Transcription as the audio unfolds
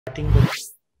Starting the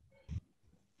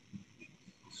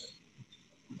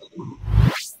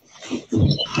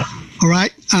All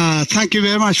right. Thank you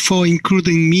very much for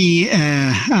including me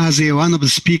as one of the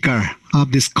speakers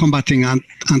of this combating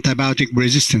antibiotic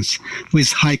resistance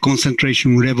with high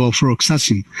concentration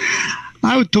levofloxacin.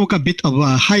 I will talk a bit of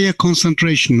a higher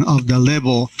concentration of the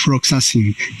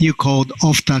levofloxacin, you called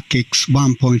Oftaquix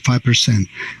 1.5%.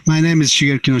 My name is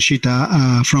Shigeru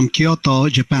Kinoshita from Kyoto,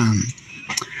 Japan.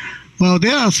 Well,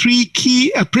 there are three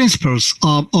key principles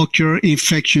of ocular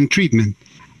infection treatment: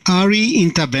 early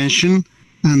intervention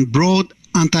and broad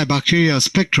antibacterial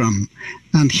spectrum,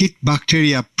 and hit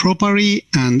bacteria properly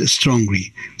and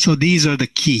strongly. So these are the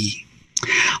key.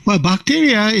 Well,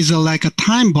 bacteria is like a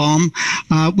time bomb.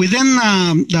 Within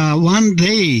 1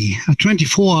 day,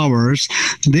 24 hours,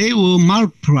 they will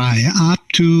multiply up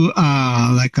to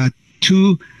like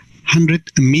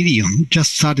 200 million,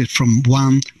 just started from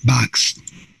one box.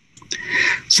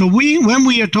 So when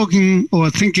we are talking or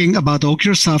thinking about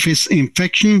ocular surface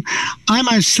infection, I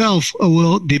myself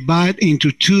will divide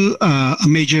into two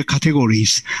major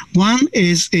categories. One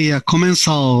is a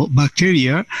commensal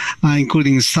bacteria,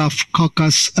 including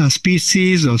Staphylococcus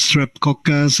species or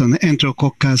Streptococcus and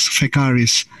Enterococcus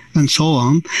fecalis, and so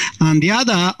on. And the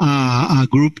other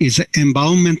group is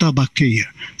environmental bacteria,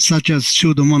 such as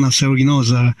Pseudomonas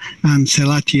aeruginosa and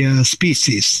Celatia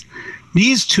species.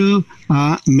 These two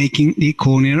are making the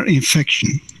corneal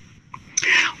infection.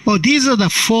 Well, these are the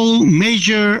four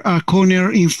major corneal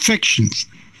infections: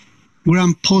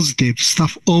 gram-positive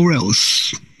Staph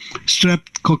aureus,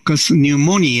 Streptococcus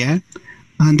pneumoniae,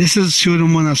 and this is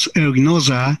Pseudomonas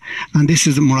aeruginosa, and this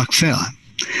is Moraxella.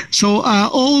 So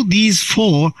all these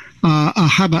four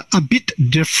have a bit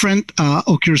different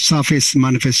ocular surface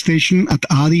manifestation at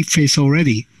early phase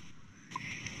already.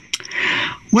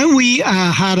 When we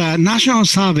had a national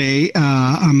survey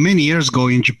many years ago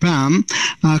in Japan,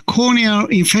 corneal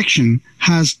infection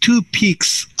has two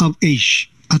peaks of age,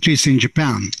 at least in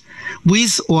Japan,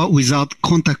 with or without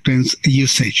contact lens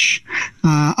usage.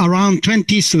 Around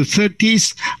 20s to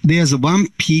 30s, there's one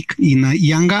peak in a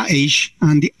younger age,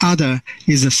 and the other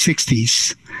is the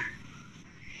 60s.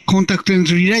 Contact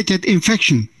lens related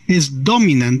infection is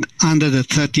dominant under the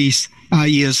 30s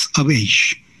years of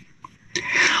age.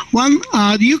 One,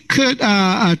 you could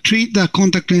treat the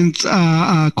contact lens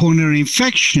corneal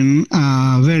infection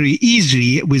very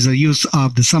easily with the use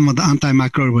of some of the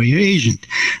antimicrobial agent,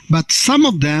 but some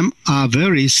of them are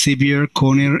very severe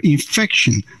corneal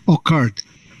infection occurred.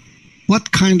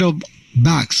 What kind of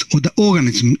bugs or the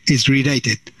organism is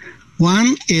related?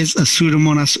 One is a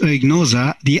Pseudomonas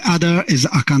aeruginosa, the other is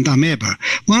Acanthamoeba.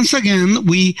 Once again,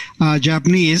 we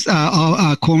Japanese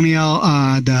corneal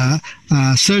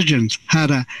surgeons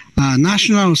had a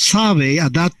national survey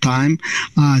at that time.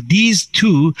 These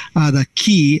two are the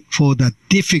key for the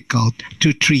difficult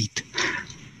to treat.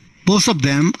 Both of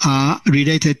them are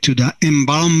related to the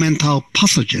environmental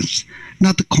pathogens,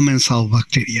 not the commensal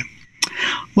bacteria.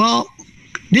 Well,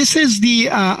 this is the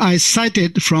I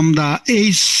cited from the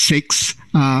A6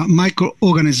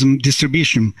 microorganism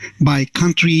distribution by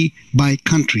country.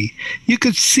 You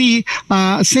could see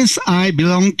since I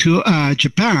belong to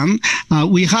Japan,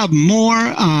 we have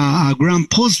more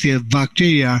gram-positive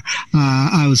bacteria.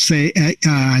 I would say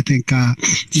I think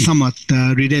somewhat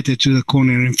related to the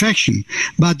corneal infection.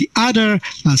 But the other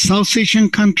South Asian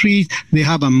countries, they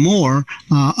have more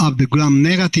of the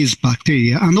gram-negative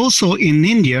bacteria, and also in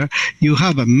India, you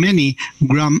have many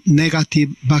gram-negative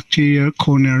bacterial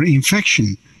corneal infection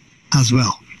as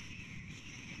well.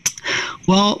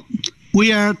 Well,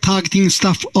 we are targeting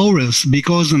Staph aureus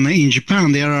because in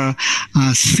Japan there are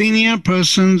senior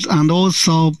persons, and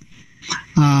also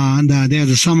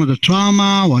there's some of the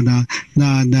trauma or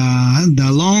the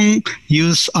long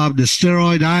use of the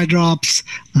steroid eye drops,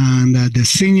 and the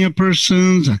senior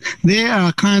persons, they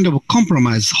are kind of a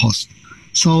compromised host.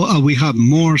 So we have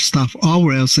more Staph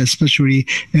aureus, especially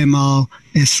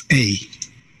MRSA.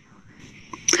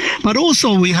 But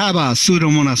also we have a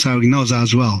Pseudomonas aeruginosa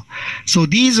as well. So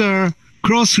these are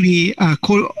closely, I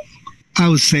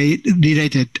would say,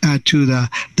 related to the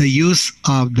use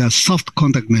of the soft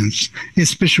contact lens,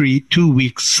 especially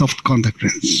 2-week soft contact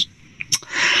lens.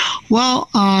 Well,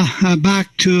 back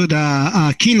to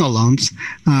the quinolones.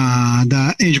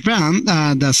 In Japan,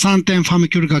 the Santen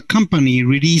Pharmaceutical Company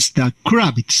released the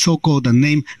Curabit, so-called the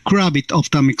name Curabit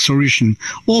ophthalmic solution,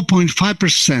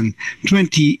 0.5%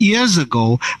 20 years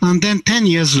ago, and then 10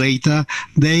 years later,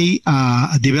 they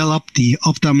developed the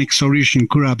ophthalmic solution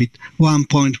Curabit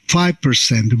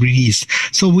 1.5% release.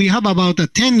 So we have about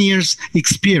 10 years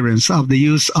experience of the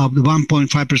use of the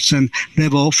 1.5%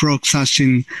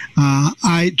 levofloxacin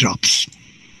eye drops.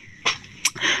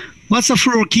 What's the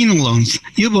fluoroquinolones?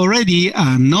 You've already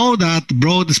know that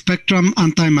broad-spectrum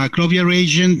antimicrobial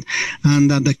agent,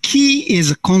 and the key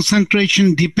is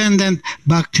concentration-dependent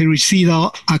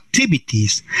bactericidal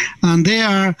activities. And they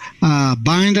are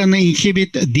bind and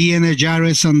inhibit DNA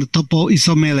gyrase and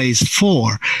topoisomerase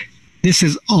 4. This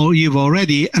is all you've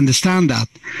already understand that.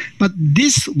 But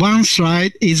this one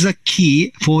slide is a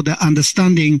key for the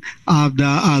understanding of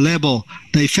the level,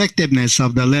 the effectiveness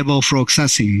of the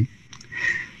levofloxacin.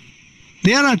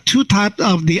 There are two types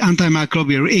of the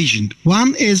antimicrobial agent.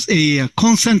 One is a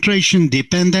concentration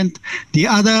dependent. The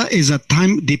other is a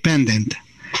time dependent.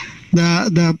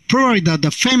 Probably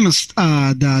the famous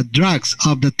the drugs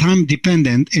of the time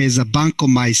dependent is a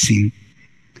vancomycin.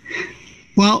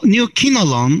 Well,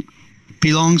 quinolone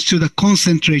belongs to the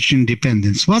concentration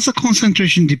dependence. What's a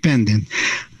concentration dependent?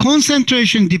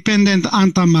 Concentration dependent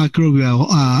antimicrobial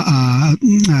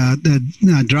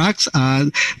drugs are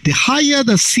the higher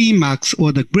the Cmax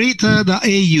or the greater the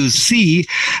AUC,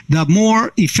 the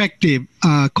more effective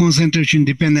concentration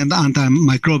dependent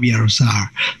antimicrobials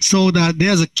are. So that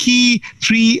there's a key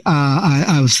three,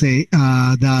 I would say,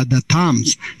 the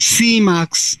terms: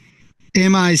 Cmax,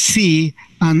 MIC,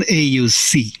 and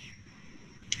AUC.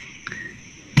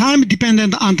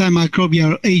 Time-dependent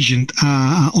antimicrobial agent,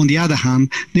 on the other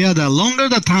hand, they are the longer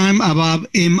the time above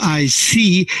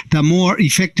MIC, the more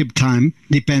effective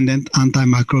time-dependent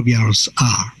antimicrobials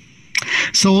are.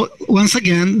 So once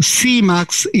again,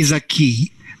 Cmax is a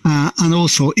key, and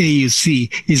also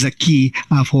AUC is a key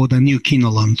for the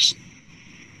quinolones.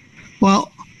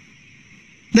 Well,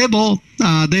 Levo,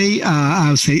 they, I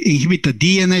would say, inhibit the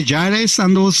DNA gyrase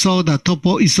and also the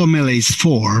topoisomerase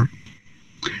 4.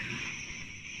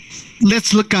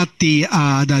 Let's look at the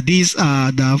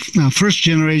first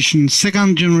generation,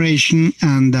 second generation,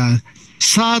 and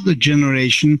third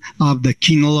generation of the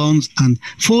quinolones, and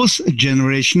fourth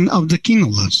generation of the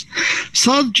quinolones.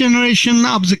 Third generation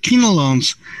of the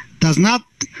quinolones does not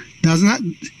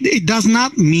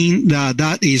mean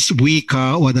that is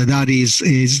weaker or that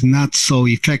is not so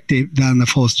effective than the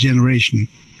fourth generation.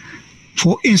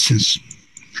 For instance,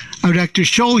 I would like to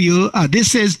show you,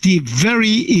 this is the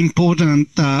very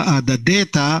important the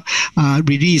data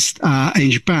released in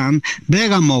Japan,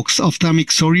 Vegamox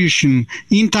ophthalmic solution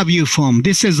interview form.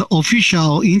 This is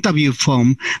official interview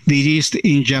form released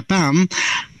in Japan.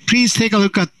 Please take a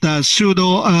look at the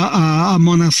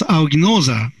Pseudomonas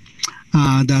aeruginosa,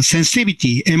 the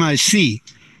sensitivity, MIC.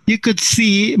 You could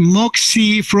see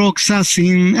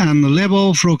moxifloxacin and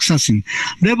levofloxacin.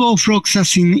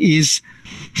 Levofloxacin is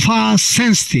far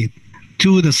sensitive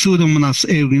to the Pseudomonas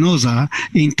aeruginosa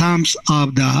in terms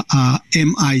of the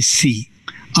MIC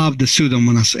of the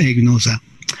Pseudomonas aeruginosa.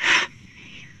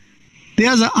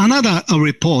 There's another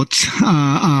report,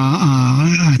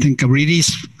 I think,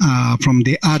 released from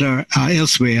the other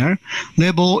elsewhere.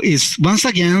 Levo is once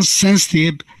again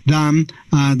sensitive than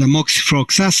the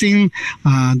moxifloxacin.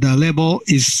 The Levo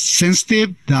is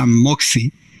sensitive than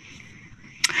moxi.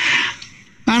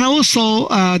 And also,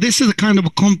 this is a kind of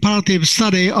a comparative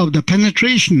study of the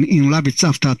penetration in rabbits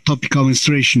after topical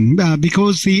instillation,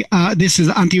 because this is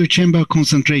anterior chamber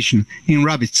concentration in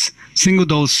rabbits, single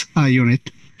dose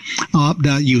unit of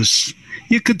the use.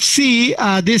 You could see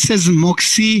this is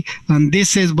moxi, and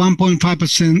this is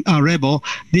 1.5% level,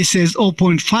 this is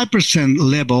 0.5%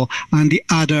 level, and the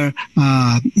other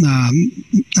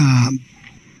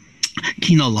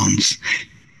quinolones.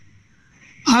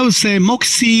 I would say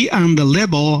moxi and the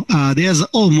level, there's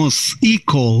almost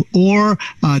equal, or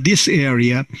this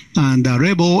area, and the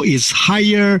level is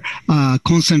higher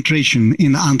concentration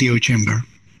in the anterior chamber.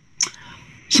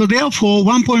 So therefore,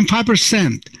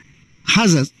 1.5%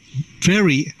 has a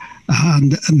very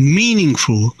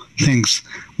meaningful things.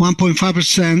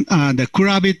 1.5%, the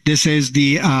rabbit, this is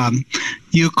the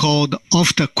you called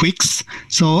Oftaquix.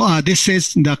 So this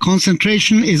is the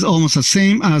concentration is almost the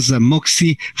same as the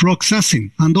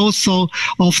moxifloxacin, and also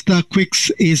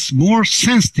Oftaquix is more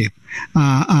sensitive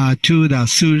to the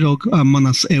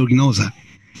Pseudomonas aeruginosa.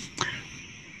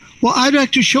 Well, I'd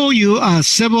like to show you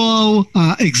several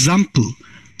examples.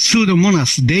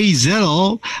 Pseudomonas day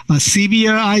 0,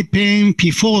 severe eye pain,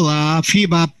 pifora,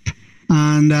 fever,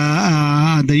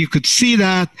 and you could see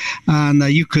that, and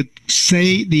you could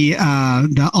say the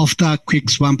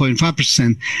Oftaquix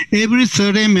 1.5%. Every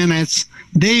 30 minutes,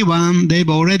 day 1, they've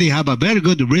already have a very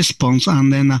good response,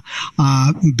 and then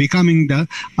becoming the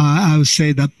I would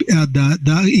say the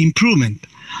improvement.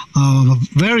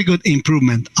 very good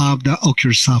improvement of the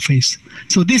ocular surface.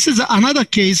 So this is another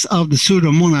case of the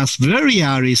Pseudomonas, very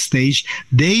early stage,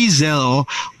 day 0.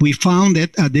 We found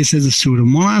that this is a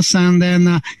Pseudomonas, and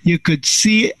then you could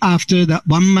see after the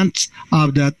 1 month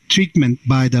of the treatment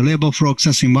by the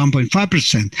Levofloxacin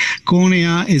 1.5%,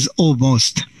 cornea is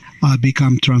almost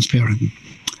become transparent.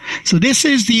 So this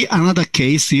is the another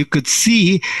case. You could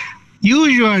see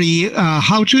usually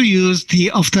how to use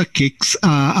the Oftaquix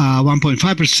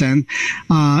 1.5%,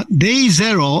 day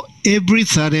 0 every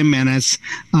 30 minutes,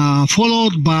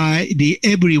 followed by the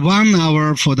every 1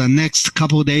 hour for the next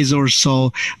couple of days or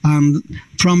so.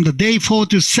 From the day 4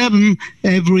 to 7,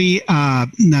 every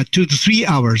 2 to 3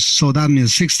 hours. So that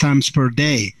means 6 times per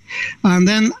day. And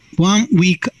then 1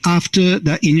 week after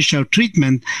the initial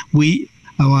treatment,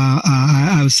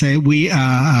 I would say we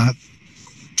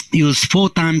use 4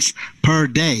 times per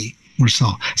day or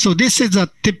so. So this is a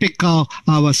typical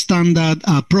our standard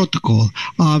protocol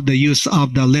of the use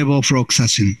of the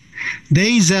levofloxacin.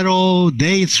 Day 0,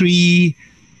 day 3,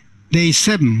 day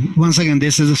 7. Once again,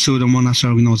 this is a Pseudomonas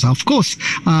aeruginosa. Of course,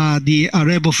 the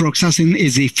levofloxacin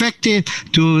is effective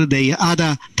to the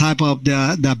other type of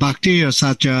the bacteria,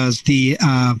 such as the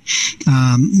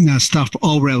Staph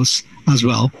aureus as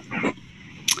well.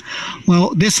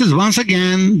 Well, this is once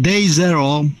again day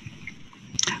 0.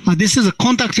 This is a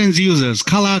contact lens users,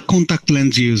 color contact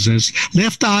lens users.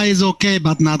 Left eye is okay,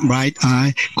 but not right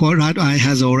eye. Right eye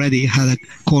has already had a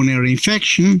corneal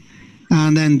infection.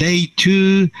 And then day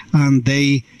 2 and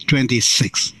day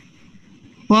 26.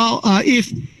 Well,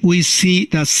 if we see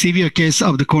the severe case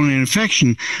of the corneal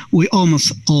infection, we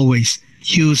almost always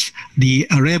use the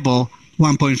Levo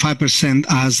 1.5%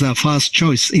 as the first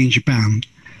choice in Japan.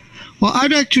 Well,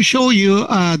 I'd like to show you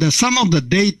some of the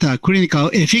data, clinical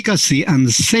efficacy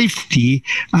and safety,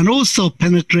 and also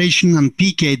penetration and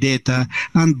PK data,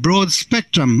 and broad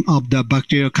spectrum of the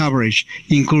bacterial coverage,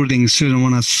 including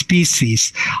Pseudomonas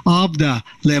species of the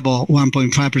level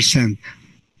 1.5%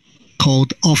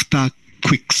 called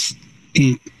Oftaquix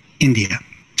in India.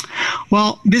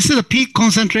 Well, this is a peak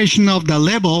concentration of the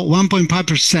level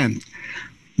 1.5%.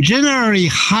 Generally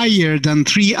higher than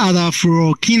 3 other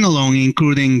fluoroquinolones,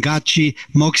 including Gachi,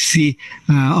 Moxi,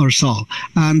 or so.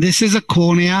 And this is a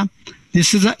cornea,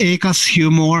 this is a Acus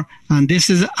humor, and this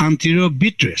is anterior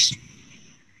vitreous.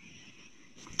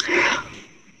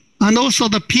 And also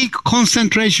the peak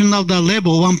concentration of the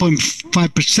level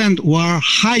 1.5% were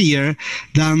higher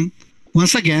than,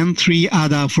 once again, 3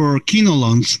 other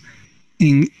fluoroquinolones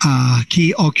in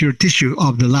key ocular tissue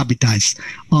of the labitis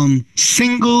on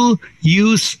single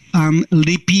use and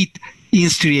repeat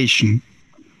instillation.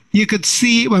 You could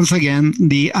see once again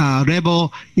the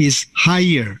level is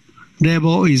higher.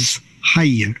 Level is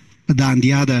higher than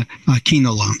the other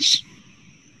quinolones.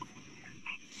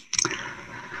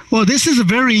 Well, this is a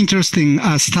very interesting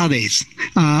studies,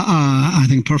 I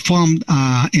think, performed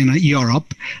in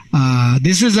Europe.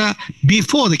 This is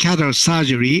before the cataract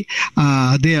surgery.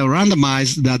 They are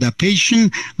randomized that the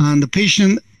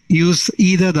patient use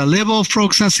either the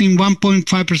levofloxacin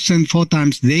 1.5% 4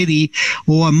 times daily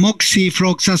or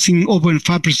moxifloxacin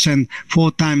 0.5%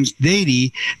 4 times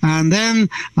daily. And then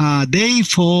day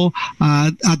 4,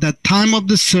 at the time of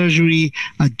the surgery,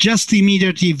 just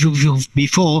immediately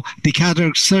before the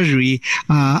cataract surgery,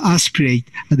 aspirate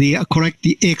correct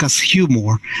the Acus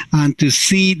humor and to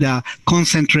see the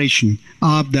concentration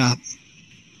of the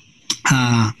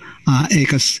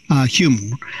Acus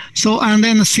humor. So, and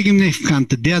then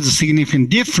there's a significant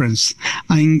difference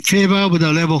in favor of the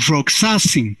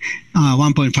levofloxacin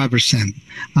 1.5%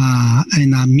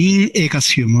 in a mean Acus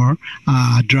humor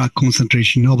drug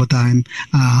concentration over time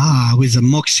with the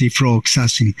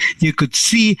moxifloxacin. You could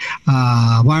see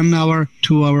 1 hour,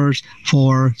 2 hours,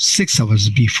 4, 6 hours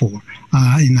before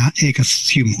in Acus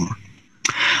humor.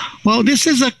 Well, this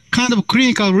is a kind of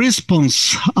clinical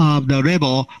response of the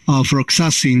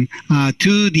levofloxacin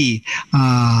to the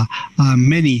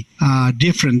many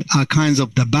different kinds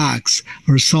of the bags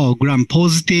or so,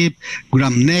 gram-positive,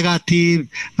 gram-negative,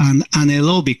 and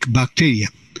anaerobic bacteria.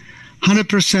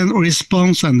 100%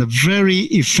 response and very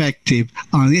effective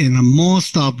in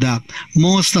most of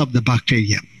the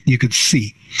bacteria you could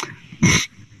see.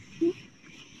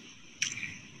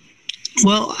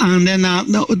 Well, and then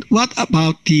what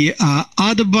about the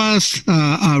adverse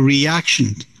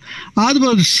reactions?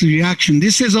 adverse reaction,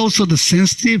 this is also the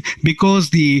sensitive because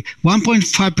the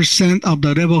 1.5% of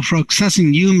the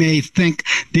levofloxacin, you may think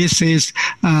this is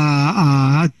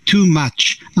too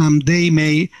much. They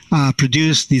may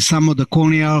produce some of the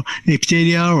corneal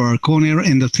epithelial or corneal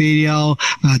endothelial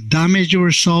damage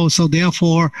or so. So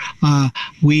therefore,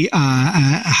 we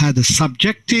had a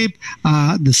subjective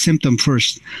the symptom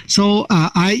first. So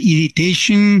eye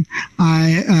irritation,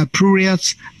 eye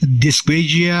pruritus,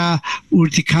 dysplasia,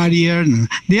 urticaria.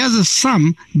 There's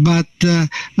some, but 5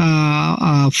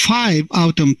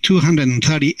 out of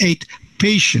 238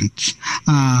 patients,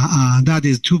 that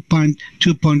is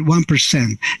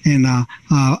 2.1%. And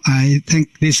I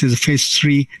think this is phase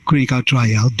 3 clinical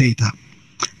trial data.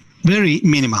 Very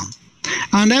minimal.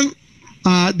 And then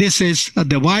this is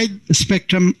the wide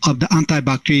spectrum of the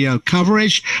antibacterial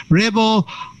coverage. Levo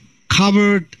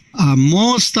covered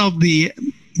most of the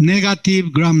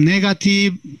negative,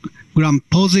 gram-negative,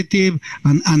 gram-positive,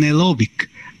 and anaerobic,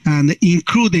 and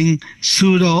including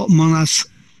Pseudomonas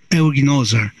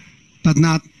aeruginosa, but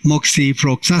not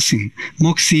moxifloxacin.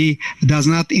 Moxi does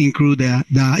not include the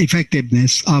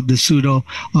effectiveness of the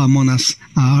Pseudomonas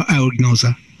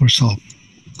aeruginosa or so.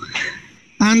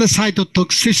 And the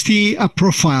cytotoxicity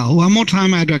profile. One more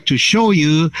time, I'd like to show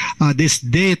you this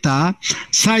data.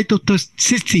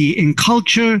 Cytotoxicity in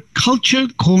cultured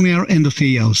corneal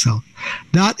endothelial cell.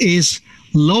 That is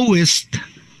lowest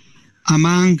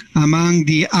among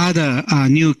the other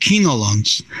new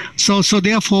quinolones. So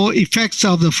therefore, effects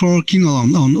of the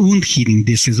fluoroquinolone on wound healing.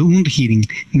 This is wound healing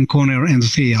in corneal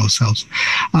endothelial cells.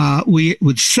 We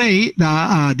would say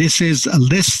that this is a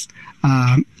less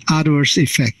adverse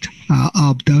effect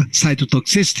of the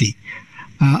cytotoxicity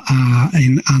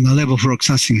on the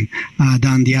levofloxacin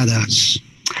than the others.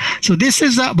 So this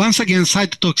is once again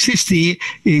cytotoxicity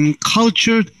in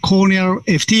cultured corneal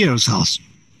epithelial cells.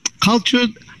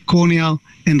 Cultured corneal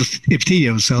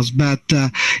epithelial cells, but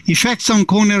effects on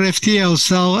corneal epithelial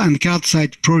cell and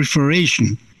keratocyte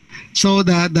proliferation. So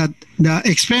the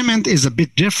experiment is a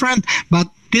bit different, but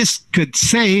this could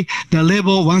say the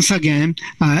level, once again,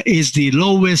 is the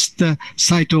lowest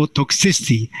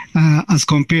cytotoxicity as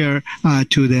compared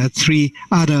to the 3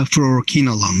 other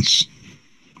fluoroquinolones.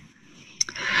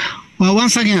 Well,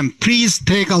 once again, please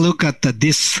take a look at the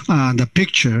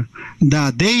picture.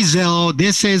 The day 0,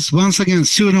 this is once again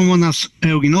Pseudomonas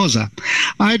aeruginosa.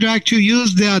 I'd like to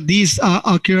use these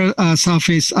ocular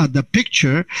surface at the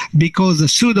picture because the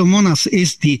Pseudomonas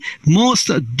is the most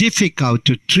difficult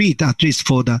to treat, at least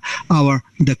for the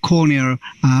corneal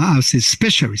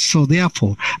specialists. So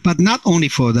therefore, but not only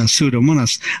for the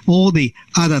Pseudomonas, all the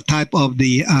other type of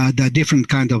the different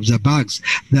kind of the bugs,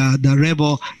 the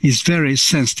level is very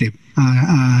sensitive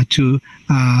to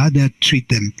treat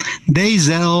them. Day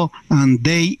 0 and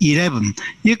day 11,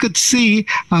 you could see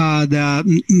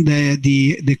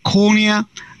the cornea.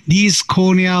 These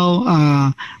corneal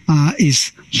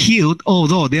is healed,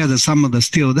 although there are some of the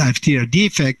still the epithelial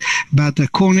defect, but the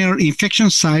corneal infection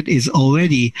site is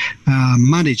already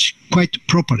managed quite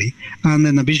properly, and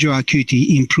then the visual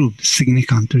acuity improved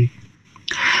significantly.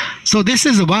 So this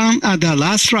is the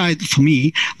last slide for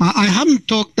me. I haven't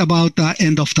talked about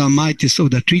endophthalmitis or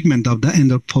the treatment of the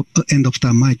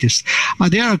endophthalmitis.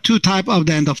 There are 2 types of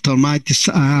the endophthalmitis,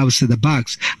 obviously the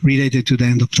bugs related to the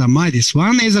endophthalmitis.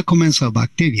 One is a commensal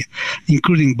bacteria,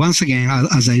 including, once again,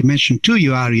 as I mentioned to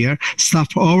you earlier,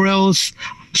 Staph aureus,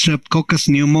 Streptococcus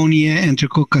pneumoniae,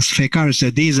 Enterococcus faecalis.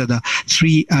 These are the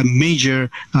 3 major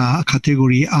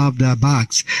category of the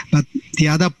bugs. But the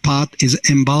other part is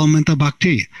environmental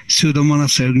bacteria,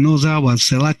 Pseudomonas aeruginosa or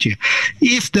Serratia.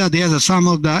 If there's some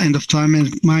of the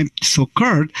endophthalmitis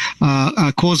occurred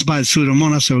caused by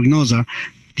Pseudomonas aeruginosa,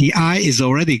 the eye is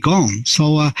already gone.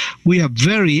 So we are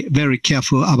very, very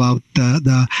careful about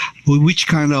which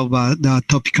kind of the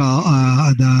topical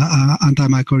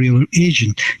antimicrobial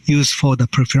agent used for the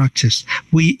prophylaxis.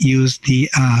 We use the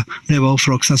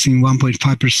levofloxacin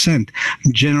 1.5%,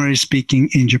 generally speaking,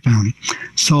 in Japan.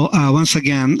 So once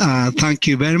again, thank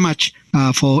you very much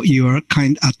for your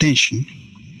kind attention.